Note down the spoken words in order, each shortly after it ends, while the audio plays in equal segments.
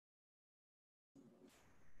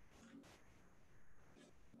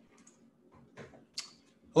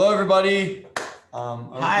Hello, everybody.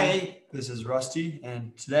 Hi. This is Rusty,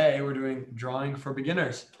 and today we're doing drawing for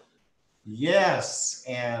beginners. Yes,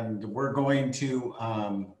 and we're going to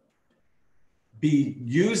be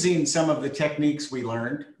using some of the techniques we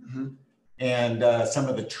learned and some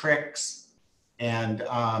of the tricks. And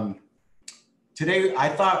today I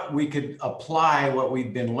thought we could apply what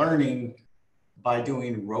we've been learning by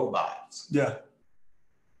doing robots. Yeah.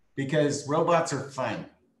 Because robots are fun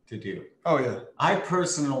to do. Oh, yeah. I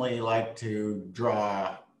personally like to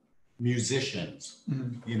draw musicians,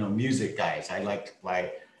 you know, music guys. I like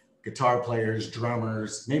guitar players,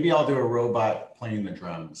 drummers. Maybe I'll do a robot playing the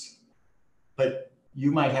drums. But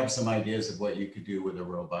you might have some ideas of what you could do with a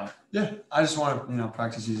robot. Yeah, I just want to,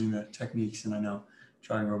 practice using the techniques, and I know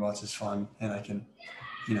drawing robots is fun, and I can,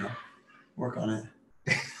 work on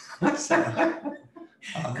it. So,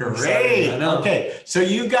 great. Okay, so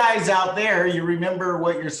you guys out there, you remember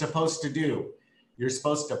what you're supposed to do. You're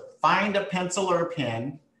supposed to find a pencil or a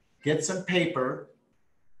pen, get some paper,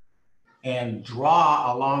 and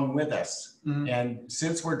draw along with us. And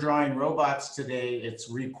since we're drawing robots today, it's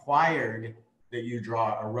required that you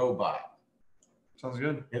draw a robot. Sounds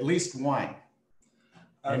good. At least one.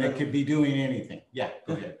 And it could be doing anything. Yeah,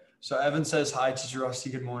 go ahead. So Evan says, hi, Teacher Rusty,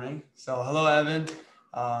 good morning. So hello, Evan.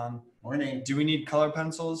 Morning. Do we need color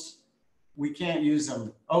pencils? We can't use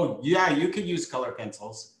them. Oh, yeah, you could use color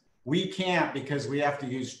pencils. We can't because we have to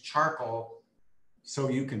use charcoal so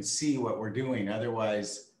you can see what we're doing.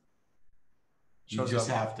 Otherwise, you just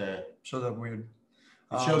have to. Shows up weird.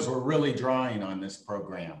 It shows we're really drawing on this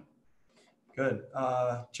program. Good.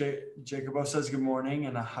 Jacobo says good morning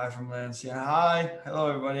and a hi from Lansing. Hi. Hello,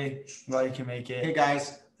 everybody. Glad you can make it. Hey,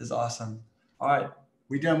 guys. This is awesome. All right.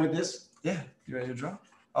 We done with this? Yeah. You ready to draw?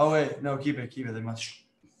 Oh, wait. No, keep it. They must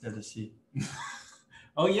have to see.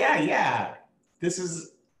 Oh, yeah. This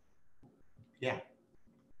is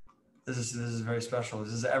very special.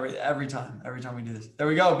 This is every time we do this. There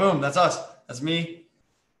we go. Boom. That's us. That's me.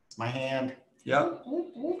 It's my hand. Yep.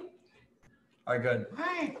 All right, good.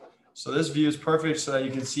 Hi. So this view is perfect so that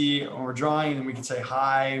you can see when we're drawing and we can say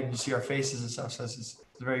hi and you see our faces and stuff. So it's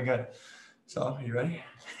very good. So are you ready?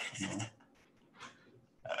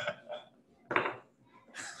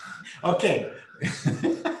 Okay.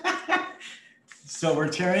 So we're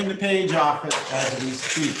tearing the page off as we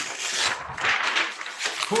speak.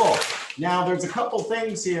 Cool. Now there's a couple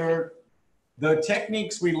things here. The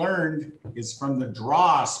techniques we learned is from the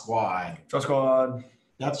Draw Squad. Draw Squad.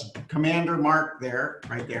 That's Commander Mark there,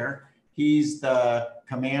 right there. He's the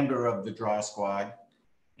commander of the Draw Squad.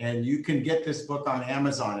 And you can get this book on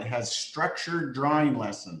Amazon. It has structured drawing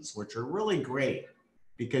lessons, which are really great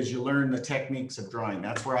because you learn the techniques of drawing.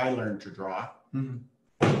 That's where I learned to draw.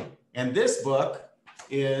 And this book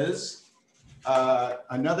is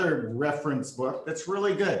another reference book that's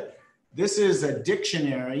really good. This is a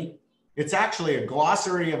dictionary. It's actually a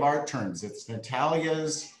glossary of art terms. It's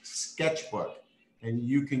Natalia's sketchbook, and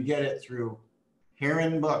you can get it through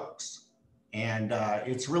Heron Books. And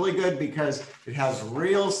it's really good because it has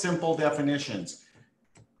real simple definitions.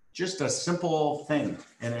 Just a simple thing,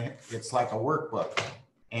 and it's like a workbook.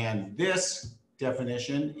 And this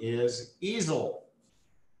definition is easel.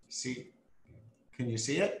 See, can you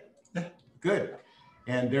see it? Yeah. Good.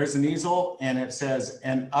 And there's an easel, and it says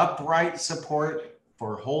an upright support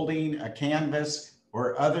for holding a canvas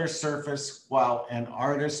or other surface while an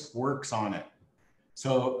artist works on it.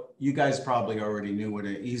 So you guys probably already knew what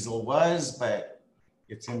an easel was, but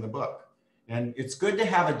it's in the book. And it's good to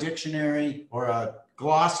have a dictionary or a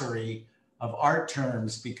glossary of art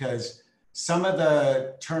terms because some of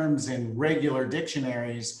the terms in regular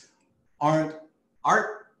dictionaries aren't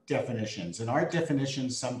art definitions, and art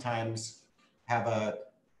definitions sometimes have a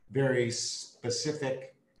very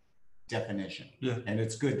specific definition. Yeah. And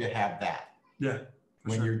it's good to have that. Yeah.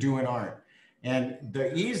 When you're doing art. And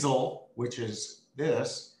the easel, which is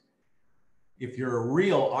this, if you're a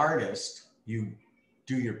real artist, you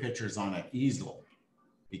do your pictures on an easel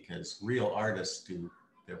because real artists do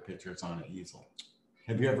their pictures on an easel.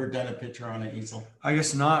 Have you ever done a picture on an easel? I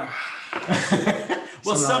guess not.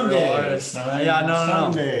 Well, someday.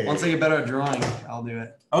 Someday. Once I get better at drawing, I'll do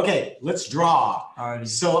it. Okay, let's draw. Alrighty.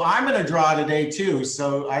 So I'm going to draw today too.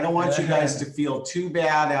 So I don't want you guys to feel too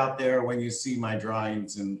bad out there when you see my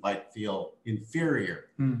drawings and like feel inferior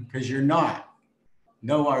because you're not.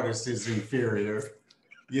 No artist is inferior.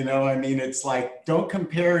 You know, I mean, it's like, don't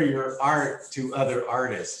compare your art to other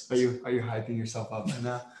artists. Are you hyping yourself up right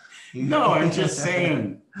now? No, I'm just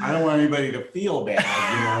saying, I don't want anybody to feel bad,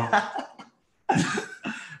 you know.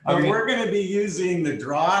 But we're going to be using the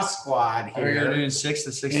Draw Squad here. We're doing 6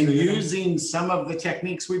 to 6 and using some of the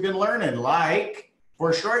techniques we've been learning, like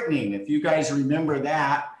Foreshortening, if you guys remember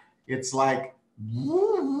that, it's like,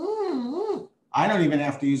 I don't even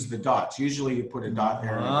have to use the dots. Usually you put a dot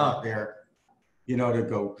there and a dot there, you know, to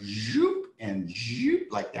go zoop and zoop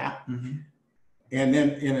like that. Mm-hmm. And then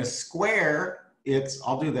in a square,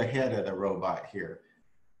 I'll do the head of the robot here.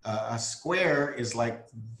 A square is like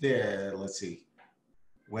this, let's see.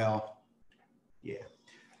 Well, yeah.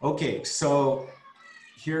 Okay, so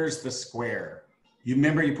here's the square. You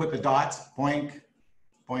remember you put the dots, boink,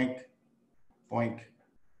 boink, boink,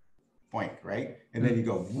 boink, right? And then you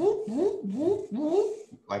go whoop, whoop, whoop, whoop,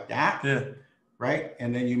 like that, Yeah. right?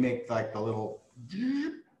 And then you make like the little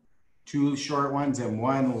 2 short ones and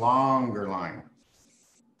 1 longer line.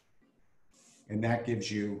 And that gives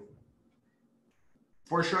you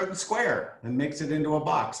foreshortened square and makes it into a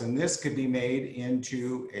box. And this could be made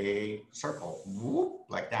into a circle, whoop,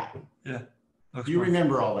 like that. Yeah. You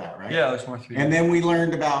remember all that, right? Yeah, it looks more 3D. And then we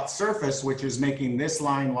learned about surface, which is making this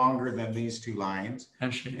line longer than these 2 lines.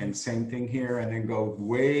 And same thing here, and then go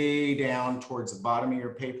way down towards the bottom of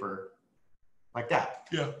your paper, like that.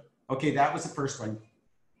 Yeah. Okay, that was the first one.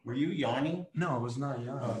 Were you yawning? No, it was not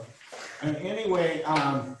yawning. Oh. And anyway,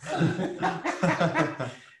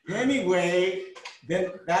 anyway,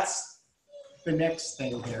 then that's the next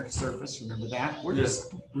thing here, surface, remember that? We're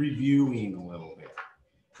just reviewing a little bit.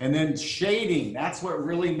 And then shading, that's what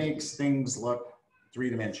really makes things look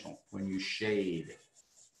 3-dimensional, when you shade.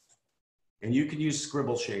 And you can use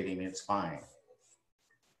scribble shading, it's fine.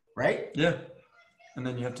 Right? Yeah. And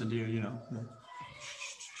then you have to do, you know.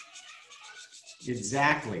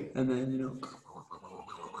 Exactly. And then, you know.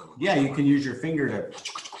 Yeah, you can use your finger to,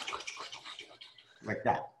 like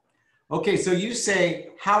that. Okay, so you say,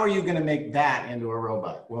 how are you going to make that into a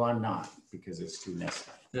robot? Well, I'm not, because it's too messed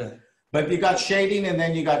up. Yeah. But you got shading and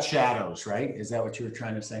then you got shadows, right? Is that what you were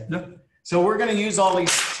trying to say? Yeah. So we're going to use all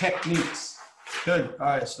these techniques. Good. All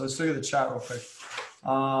right, so let's look at the chat real quick.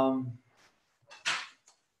 All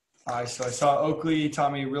right, so I saw Oakley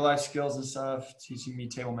taught me real life skills and stuff, teaching me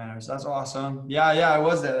table manners. That's awesome. Yeah, I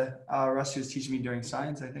was there. Russty was teaching me during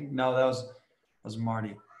science, I think. No, that was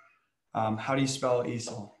Marty. How do you spell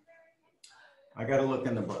easel? I got to look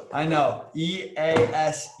in the book. I know.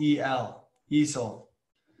 E-A-S-E-L. Easel.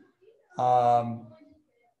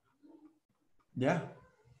 Yeah.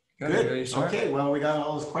 Good. Okay, well, we got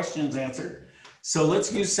all those questions answered. So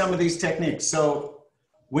let's use some of these techniques. So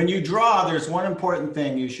when you draw, there's one important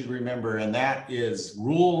thing you should remember, and that is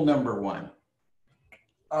rule number 1.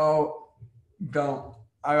 Oh, don't.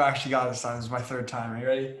 I actually got this time. This is my 3rd time. Are you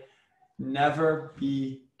ready? Never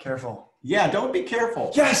be careful. Yeah, don't be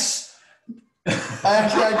careful. Yes!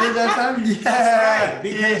 I did that time? Yeah! That's right,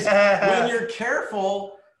 because when you're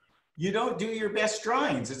careful, you don't do your best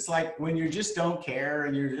drawings. It's like when you just don't care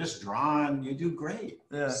and you're just drawing, you do great.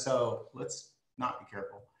 Yeah. So let's not be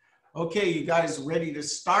careful. Okay, you guys ready to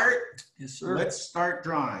start? Yes, sir. Let's start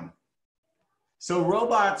drawing. So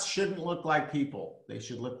robots shouldn't look like people. They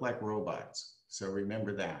should look like robots. So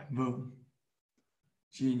remember that. Boom.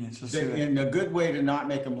 Genius. Let's do it. And a good way to not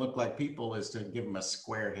make them look like people is to give them a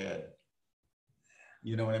square head.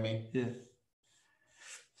 You know what I mean? Yeah.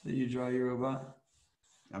 So you draw your robot?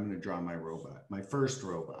 I'm going to draw my robot, my first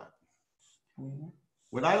robot. Mm-hmm.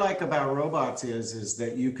 What I like about robots is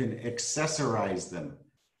that you can accessorize them.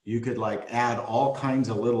 You could like add all kinds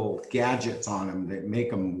of little gadgets on them that make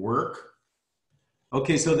them work.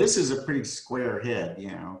 Okay, so this is a pretty square head.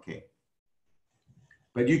 Yeah, okay.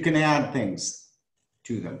 But you can add things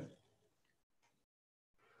to them,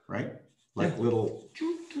 right? Like little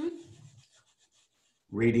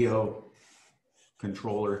radio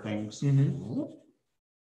controller things. Mm-hmm.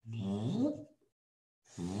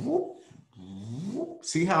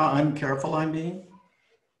 See how uncareful I'm being?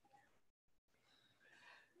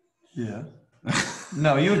 Yeah.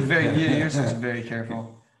 No, yours is very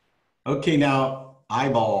careful. Okay, now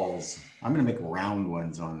eyeballs. I'm going to make round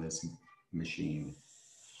ones on this machine.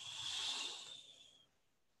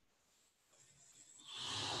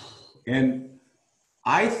 And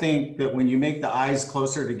I think that when you make the eyes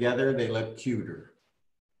closer together, they look cuter.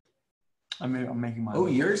 I'm making mine. Oh,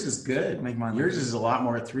 yours is good. Make mine yours is a lot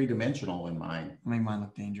more 3-dimensional than mine. Make mine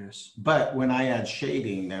look dangerous. But when I add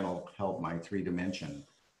shading, that'll help my 3-dimension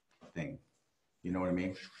thing. You know what I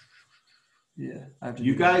mean? Yeah.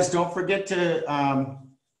 You guys don't forget to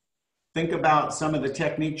think about some of the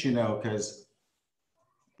techniques, you know, because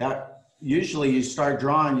that usually you start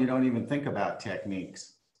drawing, you don't even think about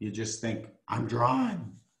techniques. You just think, I'm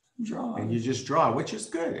drawing. And you just draw, which is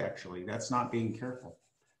good, actually. That's not being careful.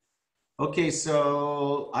 Okay,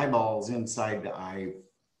 so eyeballs inside the eye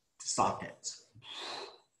sockets.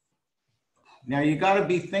 Now you got to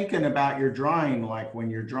be thinking about your drawing, like when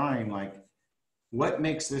you're drawing, like what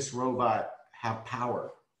makes this robot have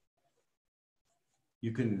power?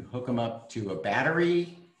 You can hook them up to a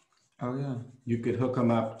battery. Oh yeah. You could hook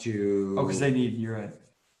them up to. Oh, because they need. You're right.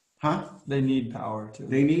 Huh? They need power too.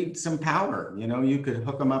 They need some power. You know, you could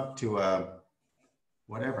hook them up to a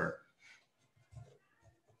whatever.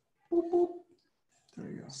 Boop, boop. There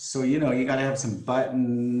you go. So, you know, you got to have some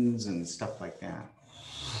buttons and stuff like that.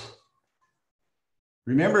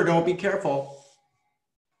 Remember, don't be careful.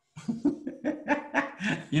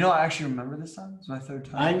 You know, I actually remember this time. It's my third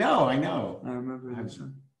time. I know. I remember this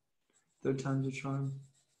one. Third time's a charm.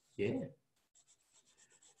 Yeah.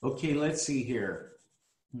 Okay, let's see here.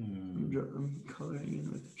 I'm coloring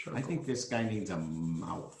in with the charcoal. I think this guy needs a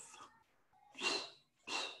mouth.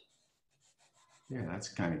 Yeah, that's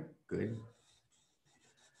kind of good.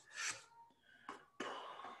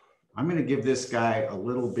 I'm going to give this guy a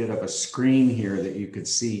little bit of a screen here that you could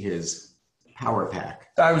see his power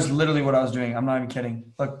pack. That was literally what I was doing. I'm not even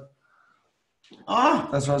kidding. Look. Ah,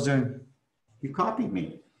 That's what I was doing. you copied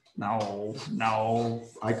me. No.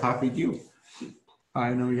 I copied you.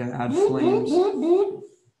 I know we gotta add flames.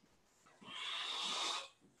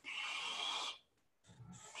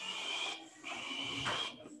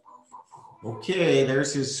 Okay,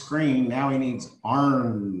 there's his screen. Now he needs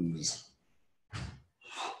arms.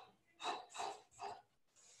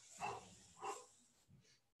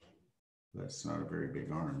 That's not a very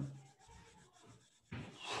big arm.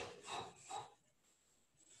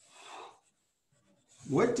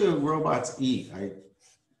 What do robots eat? I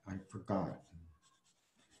forgot.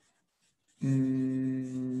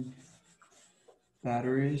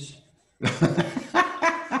 Batteries.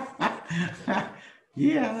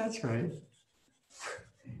 Yeah, that's right.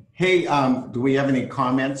 Hey, do we have any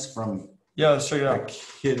comments from Yeah, let's check it the out.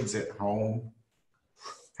 kids at home?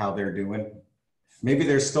 How they're doing? Maybe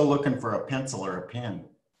they're still looking for a pencil or a pen.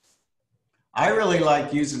 I really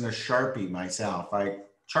like using a Sharpie myself.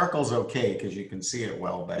 Charcoal's okay because you can see it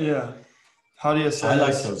well, but Yeah. How do you say I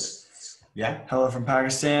like those. Yeah. Hello from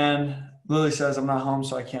Pakistan. Lily says, I'm not home,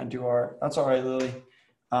 so I can't do art. That's all right, Lily.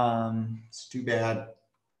 It's too bad.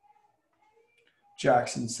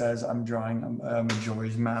 Jackson says, I'm drawing a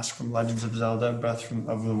Majora's Mask from Legends of Zelda, Breath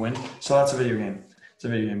of the Wind. So that's a video game. It's a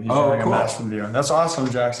video game. He's drawing cool. a mask from the video. That's awesome,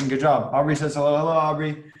 Jackson. Good job. Aubrey says, hello. Hello,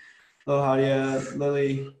 Aubrey. Hello, how do you?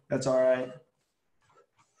 Lily, that's all right.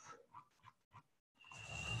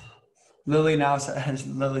 Lily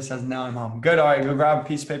says, now I'm home. Good. All right, go grab a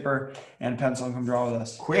piece of paper and a pencil and come draw with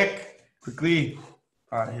us. Quickly.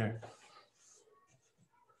 All right, here.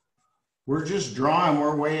 We're just drawing.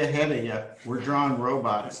 We're way ahead of you. We're drawing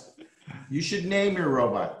robots. You should name your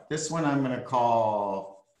robot. This one I'm going to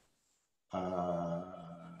call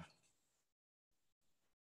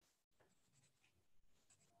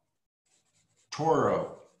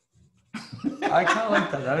Toro. I kind of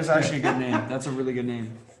like that. That is actually a good name. That's a really good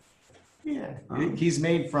name. Yeah. He's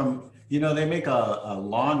made from, you know, they make a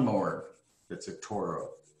lawnmower that's a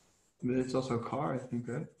Toro. But it's also a car, I think,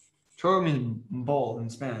 right? Toro means bull in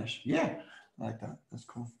Spanish. Yeah. I like that. That's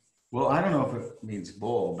cool. Well, I don't know if it means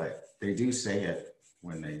bull, but they do say it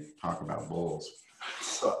when they talk about bulls.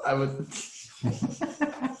 So I would.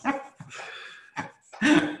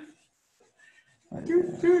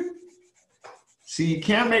 See, you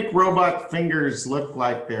can't make robot fingers look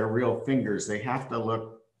like they're real fingers. They have to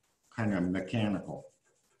look kind of mechanical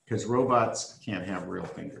because robots can't have real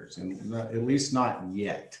fingers, and at least not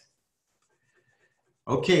yet.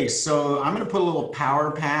 Okay, so I'm going to put a little power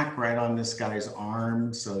pack right on this guy's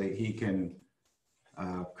arm so that he can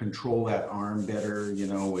control that arm better, you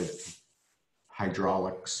know, with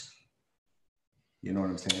hydraulics. You know what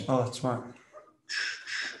I'm saying? Oh, that's smart.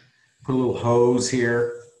 Put a little hose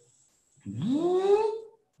here.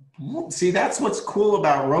 See, that's what's cool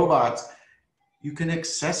about robots. You can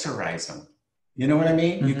accessorize them. You know what I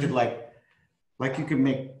mean? Mm-hmm. You could like you could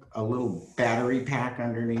make a little battery pack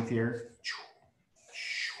underneath here.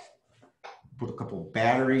 Put a couple of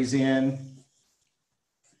batteries in.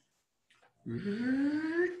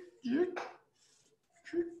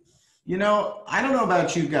 You know, I don't know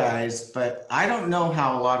about you guys, but I don't know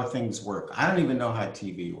how a lot of things work. I don't even know how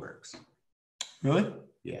TV works. Really?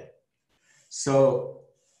 Yeah. So,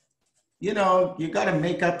 you know, you got to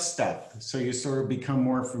make up stuff so you sort of become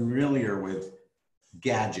more familiar with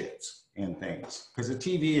gadgets and things. Because a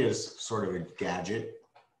TV is sort of a gadget.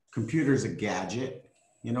 Computer's a gadget.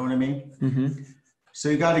 You know what I mean? Mm-hmm. So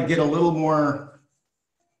you got to get a little more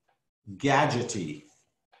gadgety.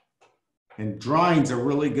 And drawing's a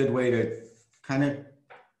really good way to kind of,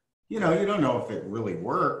 you know, you don't know if it really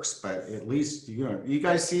works, but at least, you know, you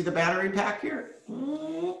guys see the battery pack here?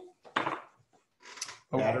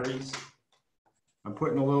 Batteries. I'm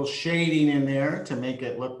putting a little shading in there to make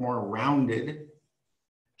it look more rounded.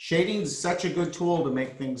 Shading is such a good tool to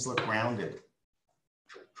make things look rounded.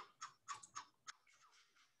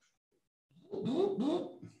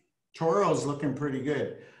 Toro's looking pretty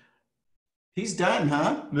good. He's done,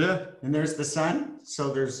 huh? Yeah. And there's the sun.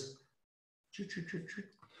 So there's,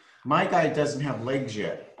 my guy doesn't have legs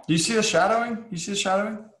yet. Do you see the shadowing? You see the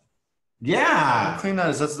shadowing? Yeah. How clean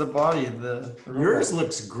that is. That's the body of the Yours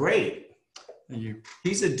looks great. You.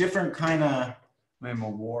 He's a different kind of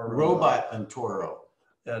robot than Toro.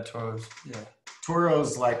 Yeah, Toro's. Yeah.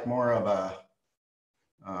 Toro's like more of a,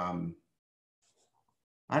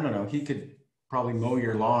 I don't know. He could probably mow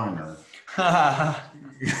your lawn or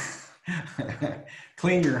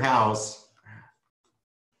clean your house,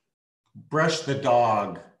 brush the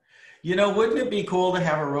dog. You know, wouldn't it be cool to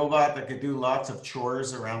have a robot that could do lots of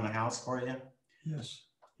chores around the house for you? Yes.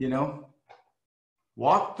 You know,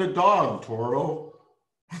 walk the dog, Toro.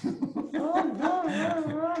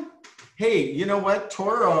 Hey, you know what?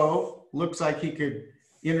 Toro looks like he could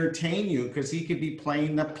entertain you because he could be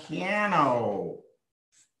playing the piano.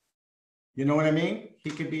 You know what I mean? He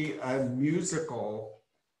could be a musical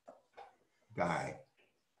guy.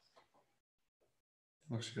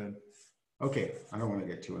 Looks good. Okay, I don't want to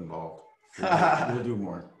get too involved. We'll do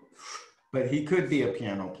more. But he could be a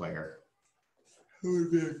piano player. Who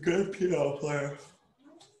would be a good piano player?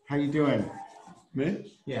 How you doing?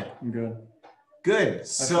 Me? Yeah. I'm good. Good.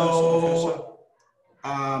 So,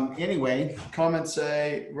 anyway. Comments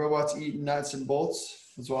say robots eat nuts and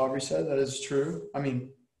bolts. That's what Aubrey said. That is true. I mean,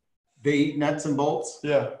 they eat nuts and bolts?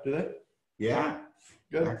 Yeah. Do they? Yeah.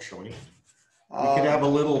 Good. Actually. We could have a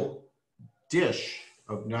little dish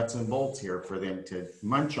of nuts and bolts here for them to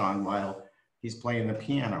munch on while he's playing the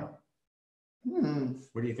piano.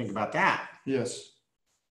 What do you think about that? Yes.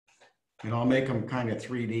 And I'll make them kind of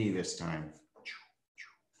 3D this time.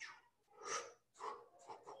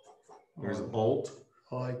 There's a bolt.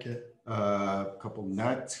 I like it. A couple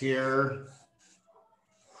nuts here.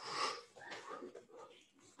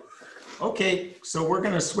 Okay, so we're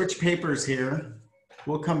going to switch papers here.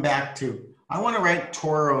 We'll come back to, I want to write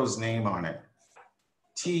Toro's name on it.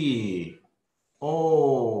 T-O-R-O.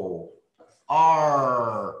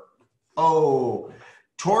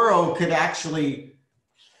 Toro could actually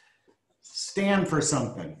stand for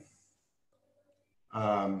something.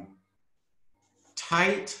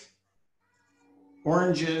 Tight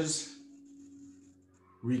oranges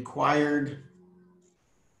required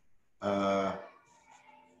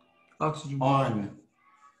Oxygen. On.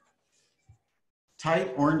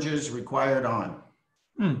 Tight oranges required on.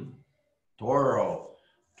 Toro.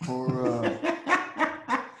 Toro.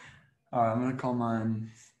 All right, I'm going to call mine.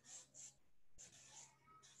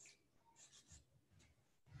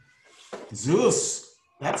 Zeus.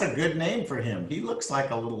 That's a good name for him. He looks like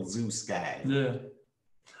a little Zeus guy. Yeah.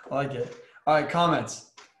 I like it. All right, comments.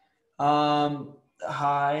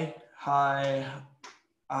 Hi.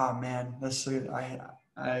 Oh man, that's so good. I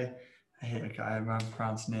hate it. I haven't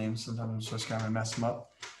pronounced names. Sometimes I'm just kind of mess them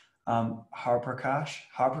up. Harprakash.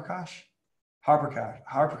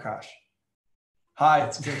 Hi.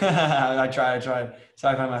 That's good. I tried. Sorry if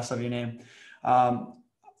I messed up your name.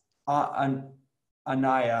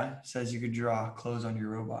 Anaya says you could draw clothes on your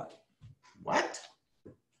robot. What?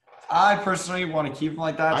 I personally want to keep him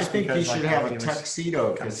like that. I think he should have a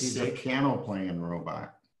tuxedo because he's a piano playing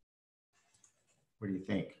robot. What do you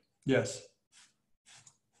think? Yes.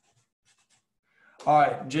 All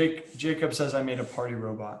right, Jacob says I made a party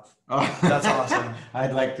robot. Oh, that's awesome.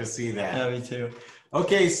 I'd like to see that. Yeah, me too.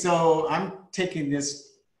 Okay, so I'm taking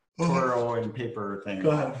this Toro and paper thing.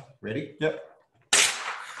 Go ahead. Ready? Yep.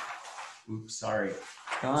 Oops, sorry.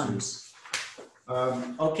 Done.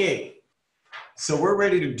 Okay, so we're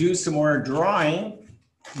ready to do some more drawing,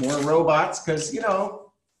 more robots, because, you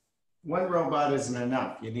know, one robot isn't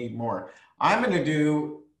enough. You need more. I'm going to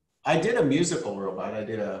do, I did a musical robot. I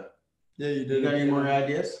did a, yeah, you did. You got any more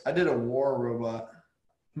ideas? I did a war robot.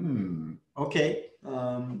 Okay.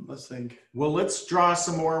 Let's think. Well, let's draw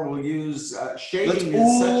some more. We'll use shading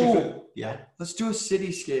is such a good, yeah. Let's do a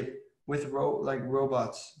cityscape with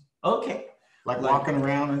robots. Okay. Like walking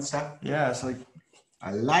around and stuff? Yeah, it's like.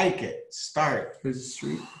 I like it. Start. Here's the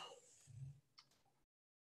street.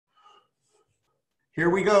 Here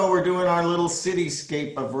we go. We're doing our little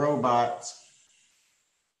cityscape of robots.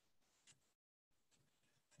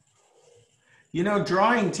 You know,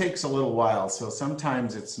 drawing takes a little while, so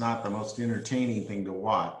sometimes it's not the most entertaining thing to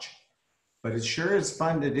watch, but it sure is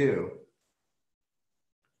fun to do.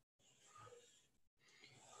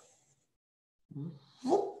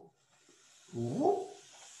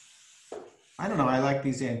 I don't know. I like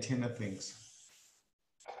these antenna things.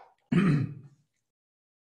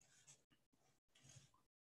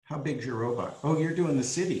 How big's your robot? Oh, you're doing the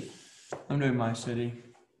city. I'm doing my city.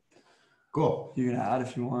 Cool. You can add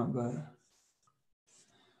if you want, but.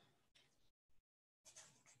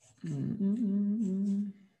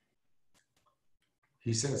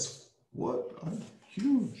 He says, what? I'm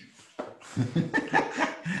huge.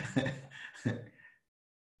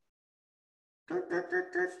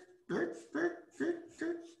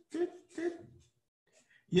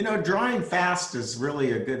 You know, drawing fast is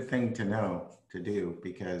really a good thing to know, to do,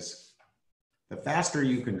 because the faster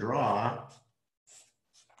you can draw,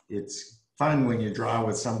 it's fun when you draw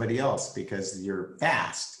with somebody else because you're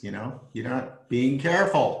fast, you know, you're not being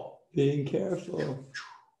careful. Being careful.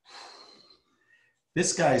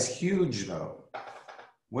 This guy's huge though.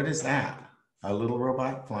 What is that? A little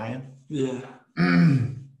robot flying? Yeah.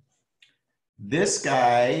 This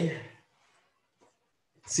guy,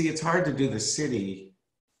 see, it's hard to do the city.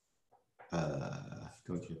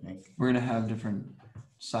 Don't you think? We're going to have different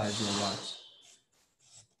size robots.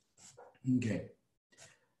 Okay.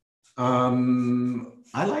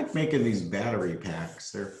 I like making these battery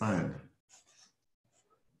packs. They're fun.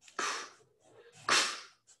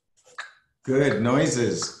 Good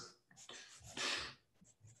noises.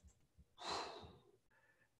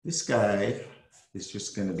 This guy is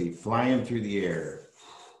just going to be flying through the air.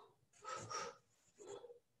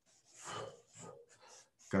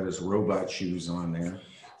 Got his robot shoes on there.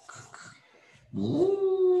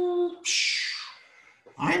 Ooh,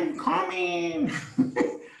 I'm coming.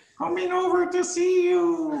 Coming over to see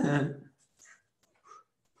you.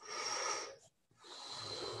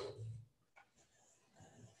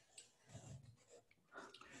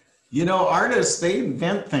 You know, artists, they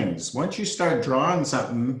invent things. Once you start drawing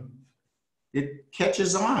something, it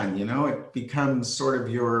catches on, you know, it becomes sort of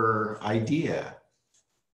your idea.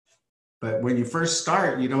 But when you first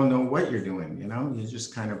start, you don't know what you're doing, you know, you're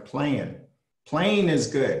just kind of playing. Playing is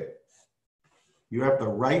good. You have the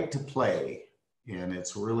right to play, and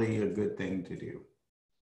it's really a good thing to do.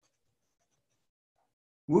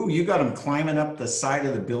 Woo, you got him climbing up the side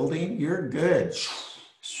of the building. You're good.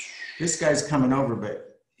 This guy's coming over, but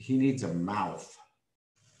he needs a mouth.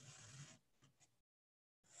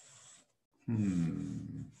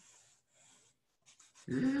 You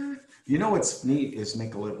know what's neat is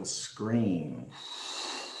make a little screen.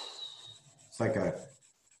 It's like a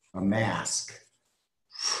mask.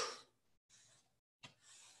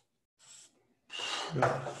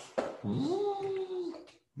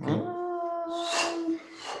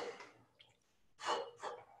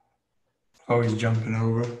 Oh, he's jumping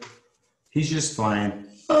over. He's just flying.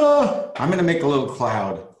 Oh, I'm gonna make a little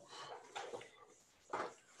cloud. I'm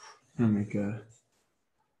gonna make a.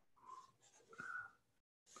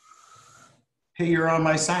 Hey, you're on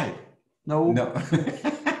my side. No. No.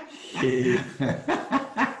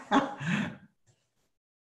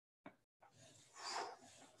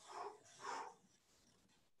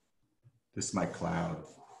 This is my cloud.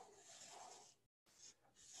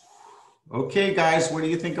 Okay, guys, what do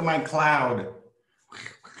you think of my cloud?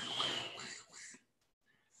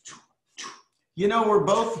 You know, we're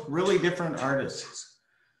both really different artists,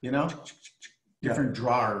 you know, different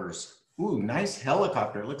drawers. Ooh, nice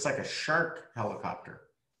helicopter. It looks like a shark helicopter.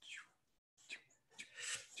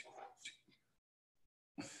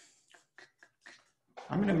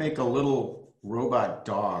 I'm gonna make a little robot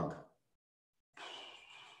dog.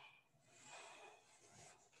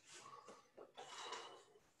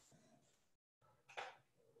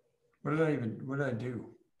 What did I do? What did I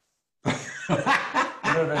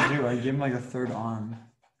do? I gave him like a third arm.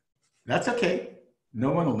 That's okay.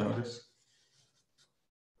 No one will notice.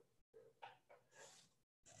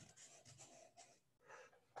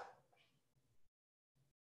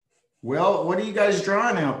 Well, what are you guys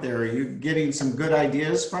drawing out there? Are you getting some good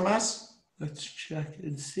ideas from us? Let's check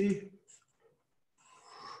and see.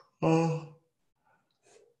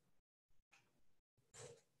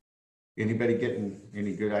 Anybody getting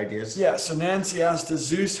any good ideas? Yeah, so Nancy asked, does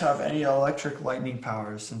Zeus have any electric lightning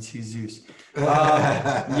powers since he's Zeus?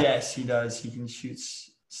 Yes, he does. He can shoot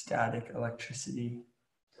static electricity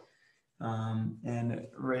and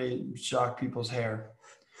shock people's hair.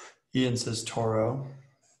 Ian says Toro.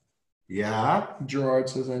 Yeah. Gerard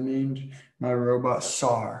says, I named my robot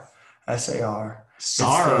SAR, S-A-R.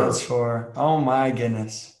 SAR. It stands for, oh my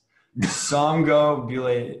goodness, Songo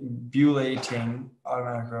Bulating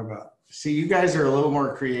Automatic Robot. See, you guys are a little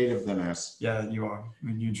more creative than us. Yeah, you are.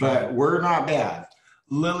 When you but we're not bad.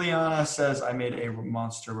 Liliana says, I made a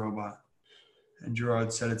monster robot. And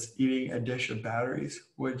Gerard said it's eating a dish of batteries.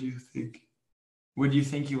 What do you think? Would you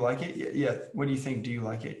think you like it? Yeah. What do you think? Do you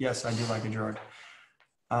like it? Yes, I do like it, Gerard.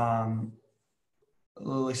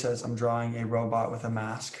 Lily says, I'm drawing a robot with a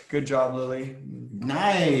mask. Good job, Lily.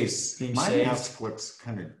 Nice. Being My saved. mask looks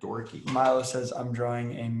kind of dorky. Milo says, I'm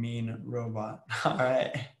drawing a mean robot. All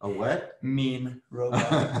right. A what? Mean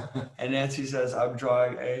robot. And Nancy says, I'm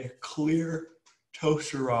drawing a clear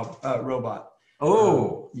toaster robot.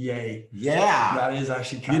 Oh. Yay. Yeah. That is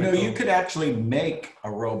actually kind of cool. You could actually make a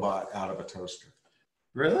robot out of a toaster.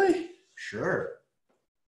 Really? Sure.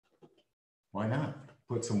 Why not?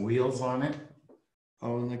 Put some wheels on it.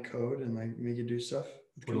 Oh, and the code and like make it do stuff.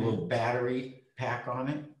 Put a little battery pack on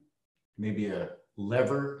it. Maybe a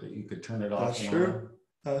lever that you could turn it off. That's true.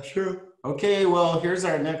 That's true. Okay, well, here's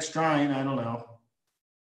our next drawing. I don't know.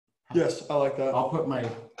 Yes, I like that. I'll put my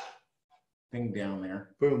thing down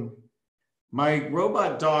there. Boom. My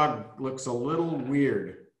robot dog looks a little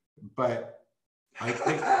weird, but I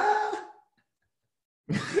think...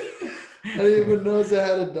 I didn't even know it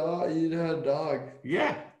had a dog. You had a dog.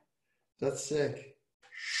 Yeah. That's sick.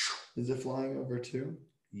 Is it flying over too?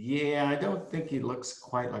 Yeah, I don't think he looks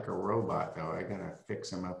quite like a robot though. I gotta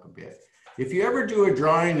fix him up a bit. If you ever do a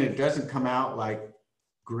drawing and it doesn't come out like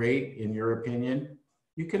great in your opinion,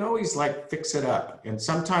 you can always like fix it up. And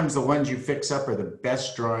sometimes the ones you fix up are the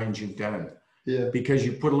best drawings you've done. Yeah. Because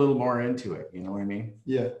you put a little more into it. You know what I mean?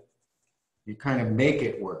 Yeah. You kind of make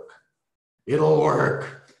it work. It'll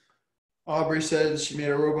work. Aubrey said she made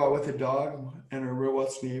a robot with a dog, and her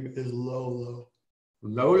robot's name is Lolo.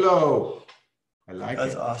 Lolo. I like it.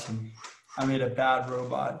 That's awesome. I made a bad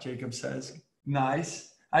robot, Jacob says.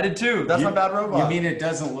 Nice. I did too. That's my bad robot. You mean it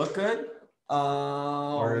doesn't look good?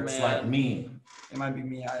 Or it's like mean? It might be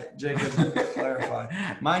me. Jacob, clarify.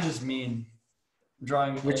 Mine's just mean.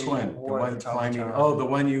 Drawing. Which one? The one climbing. Oh, the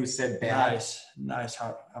one you said bad. Nice.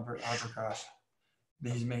 Hypercross.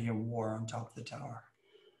 He's making a war on top of the tower.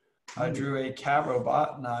 I drew a cat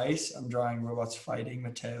robot. Nice. I'm drawing robots fighting.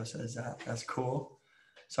 Mateo says that. That's cool.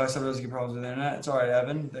 So I said those get problems with the internet. It's all right,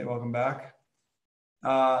 Evan. Welcome back.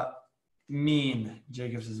 Mean.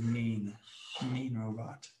 Jacob says mean. Mean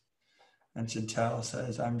robot. And Chantel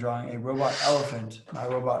says, I'm drawing a robot elephant. My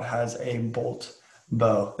robot has a bolt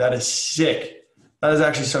bow. That is sick. That is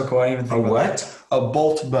actually so cool. I didn't even think about what? That. A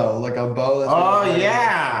bolt bow. Like a bow. That's oh,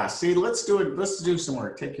 yeah. See, let's do it. Let's do some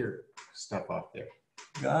more. Take your stuff off there.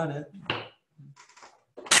 Got it.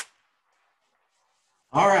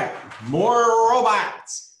 All right. More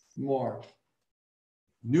robots. More.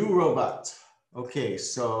 New robots. Okay,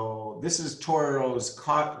 so this is Toro's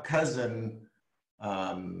cousin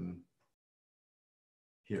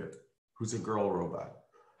here, who's a girl robot.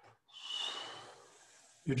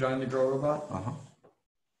 You're drawing the girl robot? Uh-huh.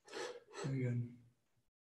 Very good.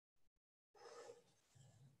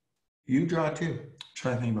 You draw too. I'm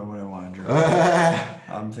trying to think about what I want to draw.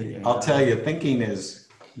 I'm thinking. I'll tell you, thinking is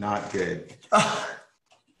not good.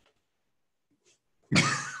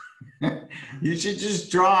 You should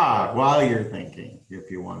just draw while you're thinking,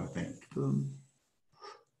 if you want to think.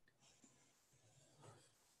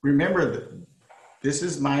 Remember that this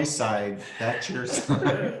is my side, that's your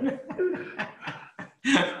side.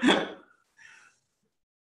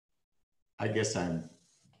 I guess I'm,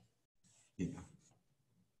 you know.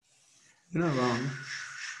 You're not wrong.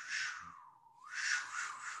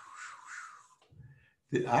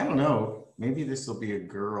 I don't know. Maybe this will be a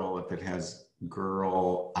girl if it has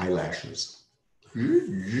girl eyelashes.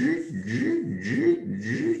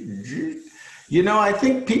 You know, I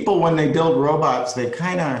think people, when they build robots, they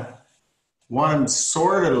kind of want them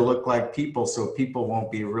sort of to look like people so people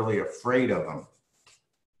won't be really afraid of them.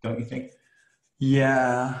 Don't you think?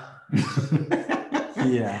 Yeah.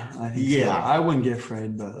 Yeah, I think so. I wouldn't get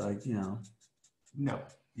afraid, but like, you know. No.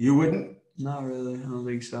 You wouldn't? Not really. I don't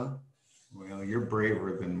think so. Well, you're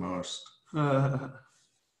braver than most.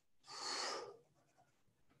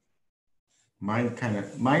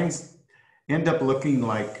 Mine's end up looking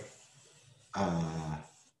like,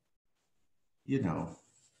 you know,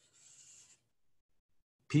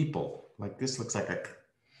 people. Like this looks like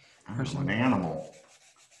an animal.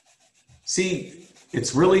 See,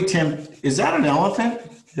 it's really Is that an elephant?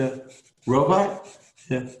 Yeah. Robot?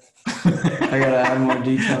 Yeah. I gotta add more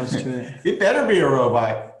details to it. It better be a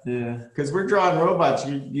robot. Yeah. Because we're drawing robots.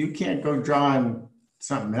 You can't go drawing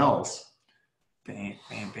something else. Bam,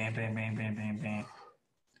 bam, bam, bam, bam, bam, bam, bam.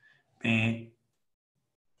 Bam.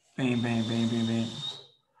 Bam, bam, bam, bam, bam.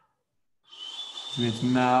 To its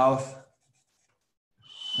mouth.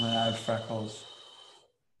 I'm gonna add freckles.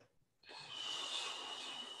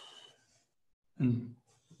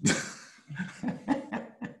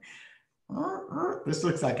 This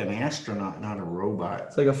looks like an astronaut, not a robot.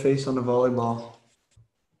 It's like a face on a volleyball.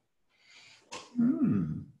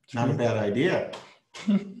 Not a bad idea.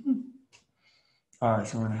 All right,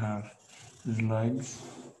 so we're gonna have his legs.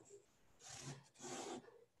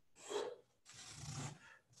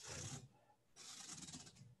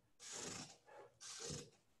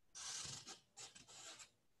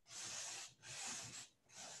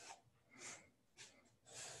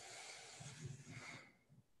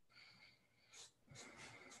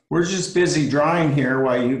 We're just busy drawing here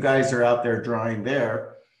while you guys are out there drawing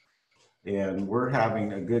there. And we're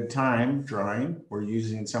having a good time drawing. We're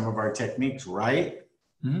using some of our techniques, right?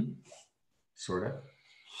 Mm-hmm. Sort of.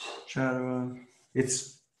 Shadow.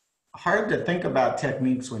 It's hard to think about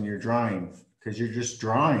techniques when you're drawing because you're just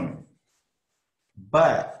drawing.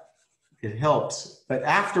 But it helps. But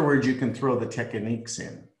afterwards, you can throw the techniques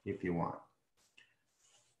in if you want.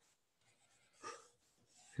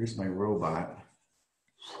 Here's my robot.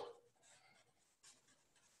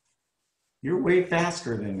 You're way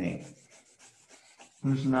faster than me.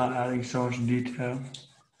 I'm just not adding so much detail.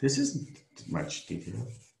 This isn't much detail.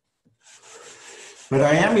 But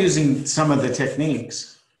I am using some of the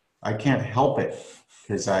techniques. I can't help it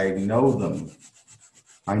because I know them.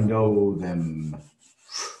 I know them.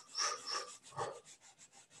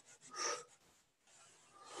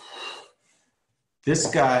 This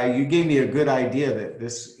guy, you gave me a good idea that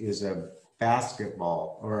this is a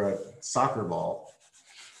basketball or a soccer ball.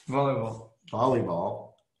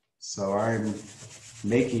 Volleyball. So I'm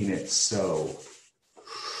making it so.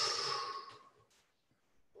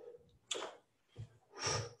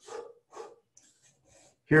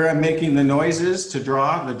 Here I'm making the noises to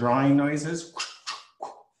draw, the drawing noises.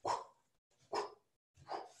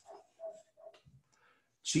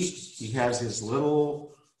 See, he has his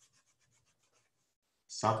little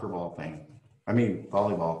soccer ball thing. I mean,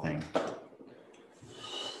 volleyball thing.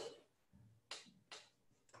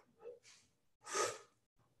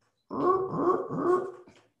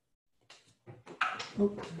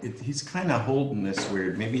 He's kind of holding this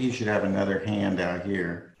weird. Maybe he should have another hand out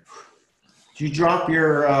here. Did you drop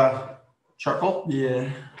your charcoal? Yeah,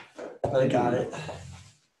 I got it.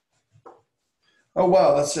 Oh,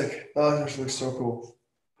 wow, that's sick. That actually looks so cool.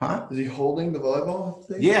 Huh? Is he holding the volleyball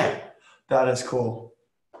thing? Yeah. That is cool.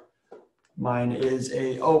 Mine is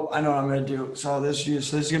I know what I'm going to do. So this is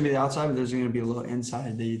going to be the outside, but there's going to be a little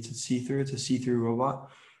inside that it's a see-through. It's a see-through robot.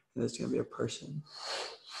 And there's going to be a person.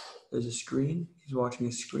 There's a screen. He's watching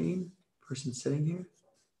a screen. Person sitting here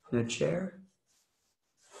in a chair.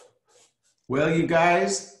 Well, you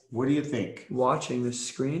guys, what do you think? Watching the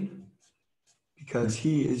screen because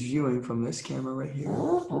he is viewing from this camera right here.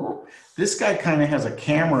 This guy kind of has a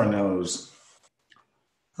camera nose.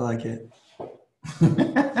 I like it.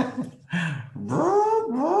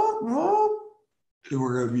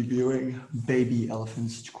 We're going to be viewing baby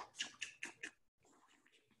elephants.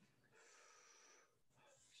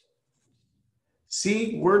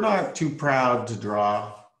 See, we're not too proud to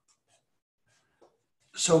draw.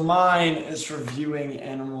 So mine is for viewing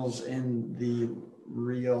animals in the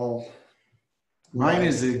real. Mine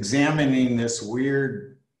is examining this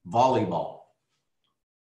weird volleyball.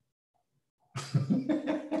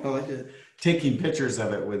 I like it. Taking pictures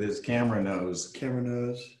of it with his camera nose. Camera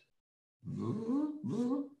nose.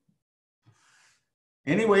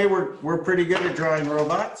 Anyway, we're pretty good at drawing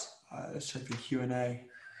robots. Let's check the Q&A.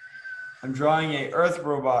 I'm drawing a Earth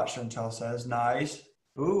robot, Chantel says. Nice.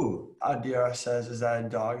 Ooh. Adira says, is that a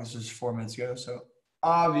dog? This was 4 minutes ago. So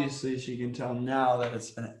obviously she can tell now that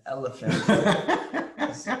it's an elephant.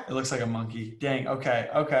 It looks like a monkey. Dang. Okay.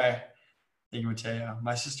 Thank you, Mateo.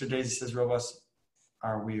 My sister Daisy says robots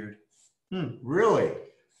are weird. Really?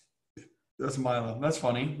 That's Milo. That's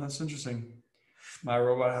funny. That's interesting. My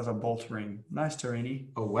robot has a bolt ring. Nice, Tarini.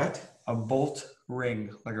 A what? A bolt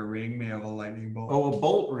ring. Like a ring made of a lightning bolt. Oh, a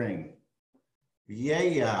bolt ring.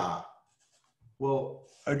 Yeah. Well,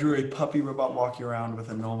 I drew a puppy robot walking around with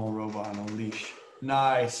a normal robot on a leash.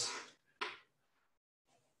 Nice.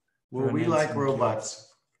 Well, we like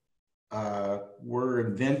robots. We're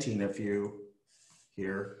inventing a few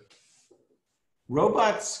here.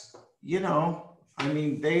 Robots, you know, I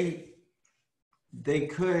mean, they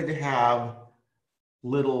could have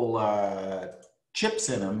little chips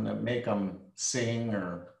in them that make them sing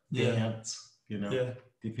or dance, you know,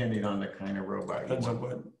 depending on the kind of robot you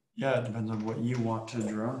want. It depends on what you want to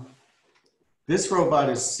draw. This robot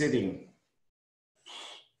is sitting.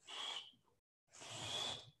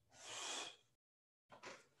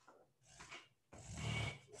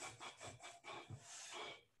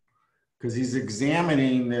 Because he's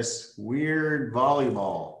examining this weird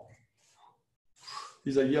volleyball.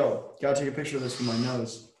 He's like, yo, gotta take a picture of this with my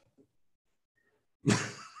nose.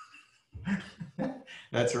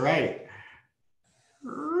 That's right.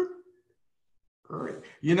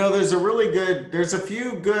 You know, there's a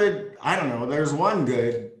few good, I don't know, there's one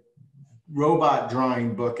good robot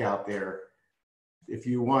drawing book out there. If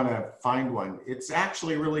you want to find one, it's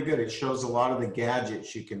actually really good. It shows a lot of the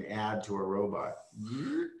gadgets you can add to a robot.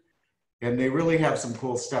 And they really have some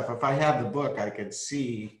cool stuff. If I had the book, I could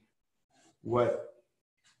see what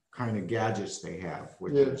kind of gadgets they have,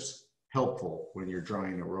 which is helpful when you're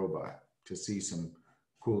drawing a robot, to see some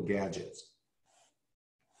cool gadgets.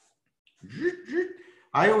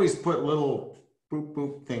 I always put little boop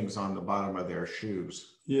boop things on the bottom of their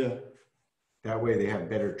shoes. Yeah. That way they have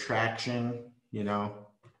better traction, you know.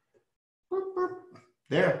 Boop, boop.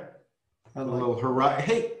 There. A little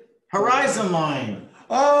horizon line.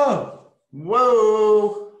 Oh,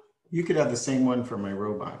 whoa. You could have the same one for my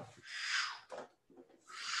robot.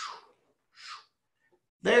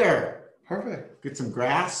 There. perfect. Get some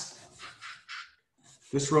grass.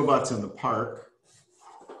 This robot's in the park.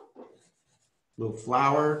 Little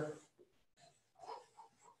flower.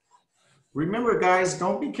 Remember, guys,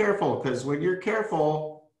 don't be careful, because when you're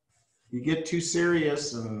careful, you get too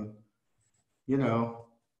serious and, you know,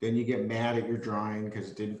 then you get mad at your drawing because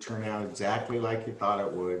it didn't turn out exactly like you thought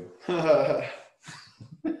it would.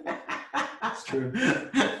 That's true.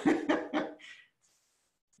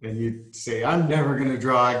 And you say, I'm never going to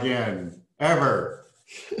draw again, ever.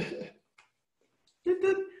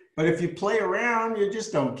 But if you play around, you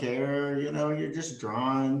just don't care, you know, you're just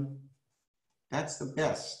drawing. That's the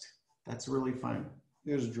best. That's really fun.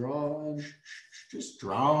 Just drawing. Just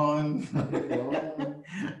drawing.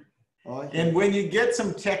 Like And when you get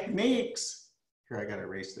some techniques, here, I got to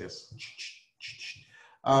erase this.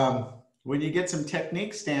 When you get some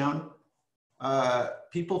techniques down,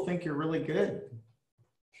 people think you're really good.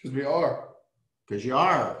 Because we are. Because you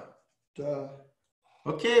are. Duh.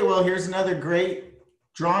 Okay, well, here's another great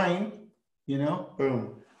drawing, you know.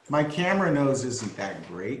 Boom. My camera nose isn't that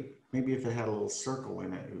great. Maybe if it had a little circle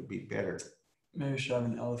in it, it would be better. Maybe we should have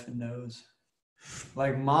an elephant nose.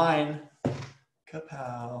 Like mine.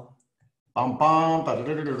 Kapow. Bum, bum,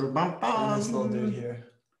 ba-da-da-da-da, bum, bum. And this little dude here.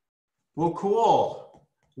 Well, cool.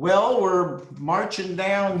 Well, we're marching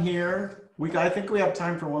down here. I think we have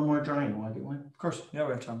time for one more drawing. Want to do one? Of course. Yeah,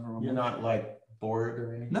 we have time for one. You're more. not like bored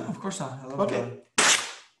or anything? No, of course not. I love Okay.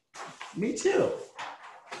 Me too.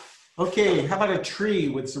 Okay, how about a tree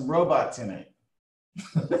with some robots in it?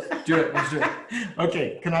 Do it. Let's do it.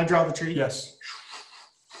 Okay, can I draw the tree? Yes.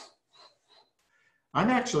 I'm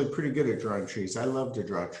actually pretty good at drawing trees. I love to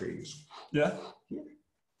draw trees. Yeah.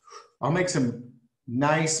 I'll make some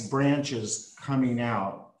nice branches coming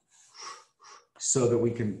out so that we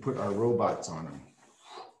can put our robots on them.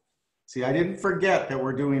 See, I didn't forget that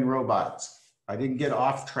we're doing robots. I didn't get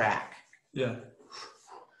off track. Yeah.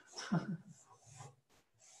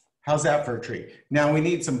 How's that for a tree? Now we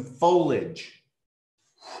need some foliage.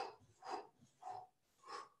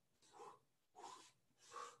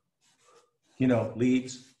 You know,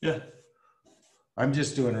 leaves. Yeah. I'm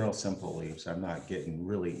just doing real simple leaves. I'm not getting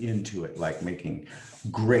really into it, like making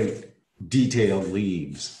great detailed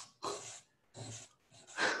leaves.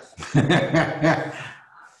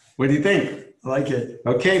 What do you think? I like it.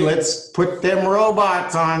 Okay, let's put them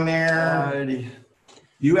robots on there. Alrighty.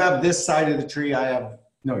 You have this side of the tree. You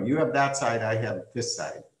have that side. I have this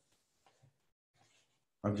side.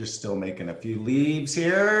 I'm just still making a few leaves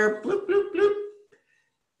here. Bloop, bloop, bloop.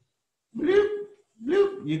 Bloop,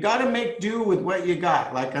 bloop. You got to make do with what you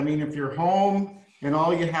got. Like, I mean, if you're home and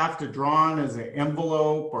all you have to draw on is an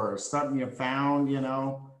envelope or something you found, you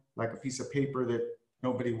know, like a piece of paper that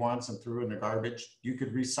nobody wants and threw in the garbage, you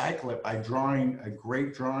could recycle it by drawing a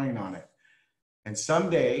great drawing on it. And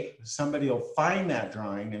someday somebody will find that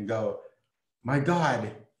drawing and go, my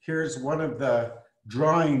God, here's one of the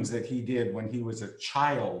drawings that he did when he was a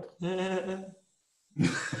child.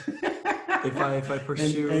 If I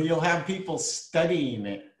pursue. And you'll have people studying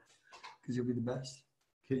it. Because you'll be the best.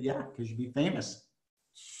 Yeah, because you'll be famous.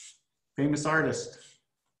 Famous artist.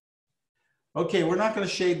 Okay, we're not going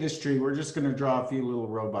to shade this tree. We're just going to draw a few little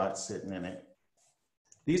robots sitting in it.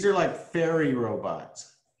 These are like fairy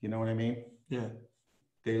robots. You know what I mean? Yeah.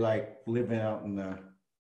 They like live out in the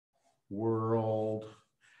world.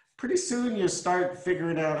 Pretty soon you start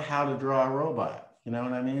figuring out how to draw a robot. You know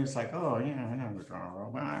what I mean? It's like, oh yeah, I know how to draw a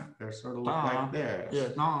robot. They sort of look like this. Yeah.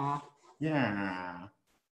 Nah. Yeah.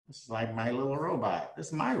 This is like my little robot. This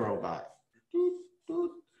is my robot. Doot,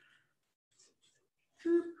 doot.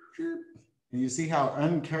 Chirp, chirp. And you see how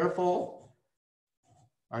uncareful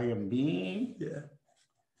I am being? Yeah.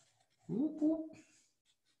 Whoop, whoop.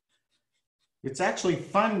 It's actually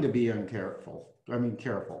fun to be uncareful. I mean,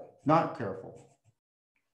 careful, not careful.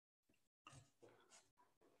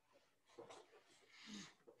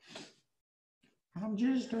 I'm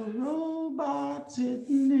just a robot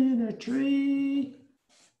sitting in a tree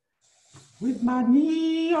with my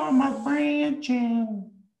knee on my branch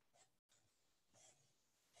and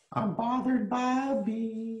I'm bothered by a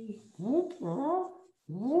bee. Whoop, whoop,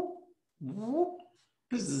 whoop, whoop.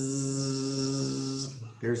 Bzzz.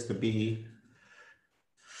 There's the bee.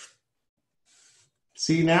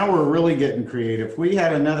 See, now we're really getting creative. If we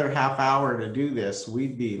had another half hour to do this,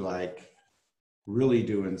 we'd be like really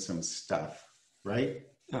doing some stuff, right?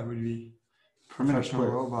 That would be professional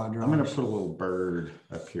robot drawings. I'm going to put a little bird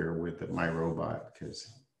up here with my robot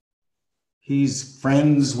because he's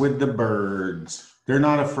friends with the birds. They're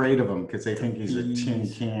not afraid of him because they think he's a tin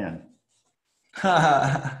can.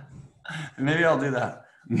 Maybe I'll do that.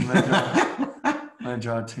 I'm gonna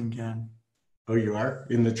draw a tin can. Oh, you are?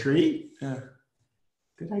 In the tree? Yeah.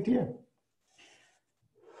 Good idea.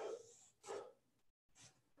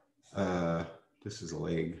 This is a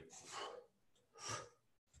leg.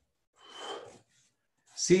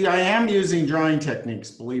 See, I am using drawing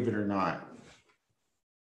techniques, believe it or not,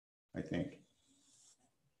 I think.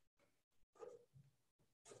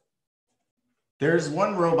 There's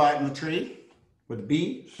one robot in the tree with a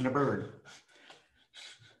bee and a bird.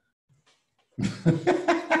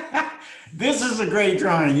 This is a great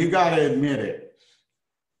drawing. You got to admit it.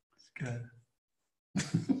 It's good.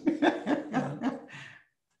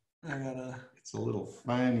 It's a little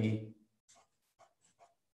funny.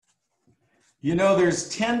 You know, there's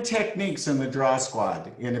 10 techniques in the Draw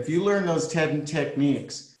Squad. And if you learn those 10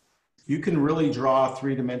 techniques, you can really draw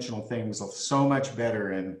three-dimensional things so much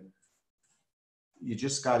better. And you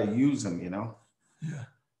just got to use them, you know? Yeah.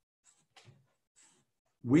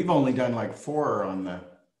 We've only done like 4 on the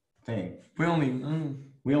thing. We only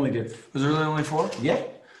did. Was there really only 4? Yeah.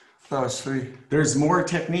 That was 3. There's more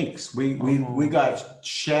techniques. We got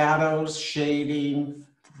shadows, shading,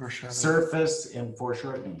 surface, and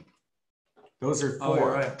foreshortening. Those are 4. Oh,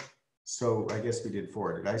 you're right. So I guess we did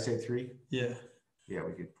 4. Did I say 3? Yeah. Yeah,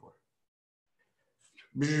 we did 4.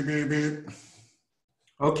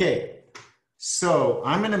 Okay. So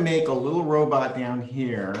I'm going to make a little robot down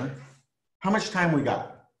here. How much time we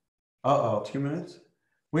got? Uh-oh. 2 minutes?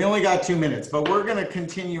 We only got 2 minutes, but we're going to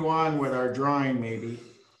continue on with our drawing maybe.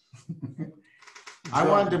 I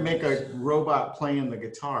wanted to make a robot playing the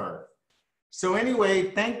guitar. So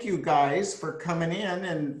anyway, thank you guys for coming in.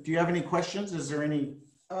 And do you have any questions? Is there any?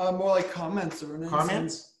 More like comments.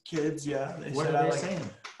 Comments? Kids, yeah. What are they saying?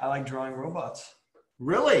 I like drawing robots.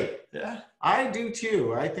 Really? Yeah. I do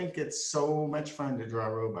too. I think it's so much fun to draw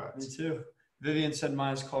robots. Me too. Vivian said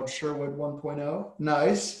mine is called Sherwood 1.0.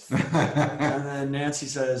 Nice. And then Nancy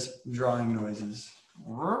says drawing noises.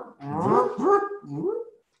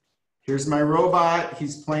 Here's my robot.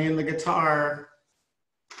 He's playing the guitar.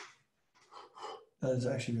 That is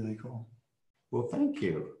actually really cool. Well, thank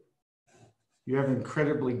you. You have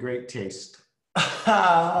incredibly great taste.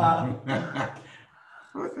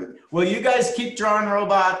 Well, you guys keep drawing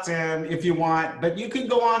robots and if you want, but you can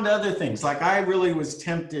go on to other things. Like I really was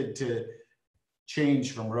tempted to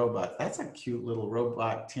change from robot. That's a cute little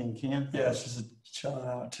robot tin can. Yeah, it's just a chilling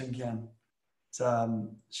out tin can. It's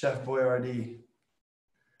Chef Boyardee.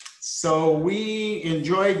 So we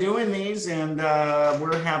enjoy doing these and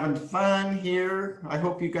we're having fun here. I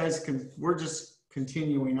hope you guys can, we're just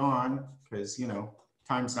continuing on because, you know,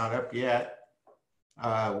 time's not up yet.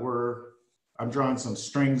 I'm drawing some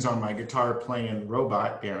strings on my guitar playing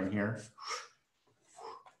robot down here.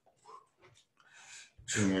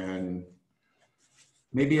 And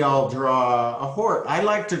maybe I'll draw a horse. I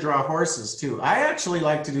like to draw horses too. I actually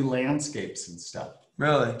like to do landscapes and stuff.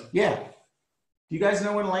 Really? Yeah. Do you guys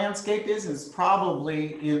know what a landscape is? It's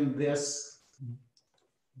probably in this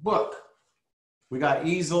book. We got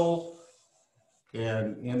easel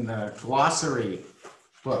and in the glossary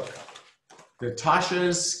book, the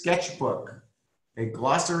Tasha's sketchbook, a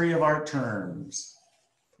glossary of art terms.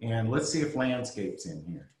 And let's see if landscape's in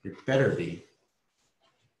here. It better be.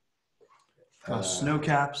 Snow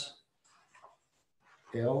caps.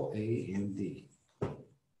 L-A-N-D.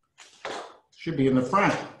 Should be in the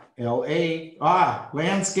front.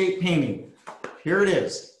 Landscape painting. Here it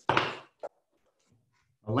is. A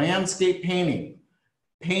landscape painting.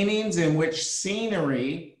 Paintings in which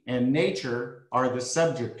scenery and nature are the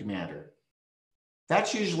subject matter.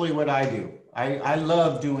 That's usually what I do. I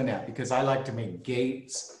love doing that because I like to make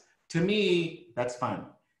gates. To me, that's fun.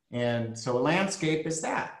 And so a landscape is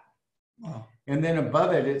that. Wow. And then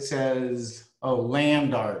above it, it says,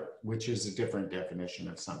 land art, which is a different definition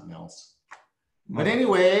of something else. But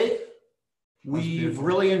anyway, we've beautiful.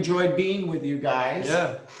 really enjoyed being with you guys.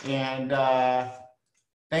 Yeah. And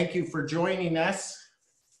thank you for joining us.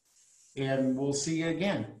 And we'll see you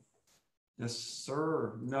again. Yes,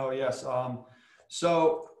 sir. No, yes.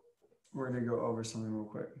 So we're gonna go over something real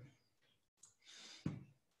quick.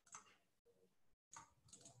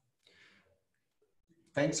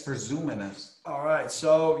 Thanks for zooming us. All right,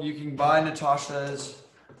 so you can buy Natasha's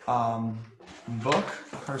book,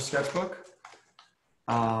 her sketchbook,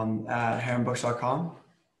 at heronbooks.com.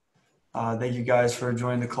 Thank you guys for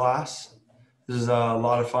joining the class. This is a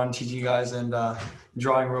lot of fun teaching you guys and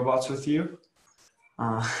drawing robots with you.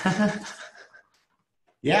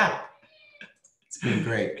 Yeah, it's been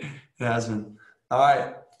great. It has been. All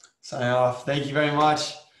right, signing off. Thank you very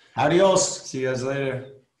much. Adios. See you guys later.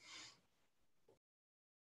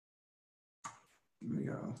 Here we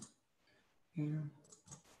go. Here.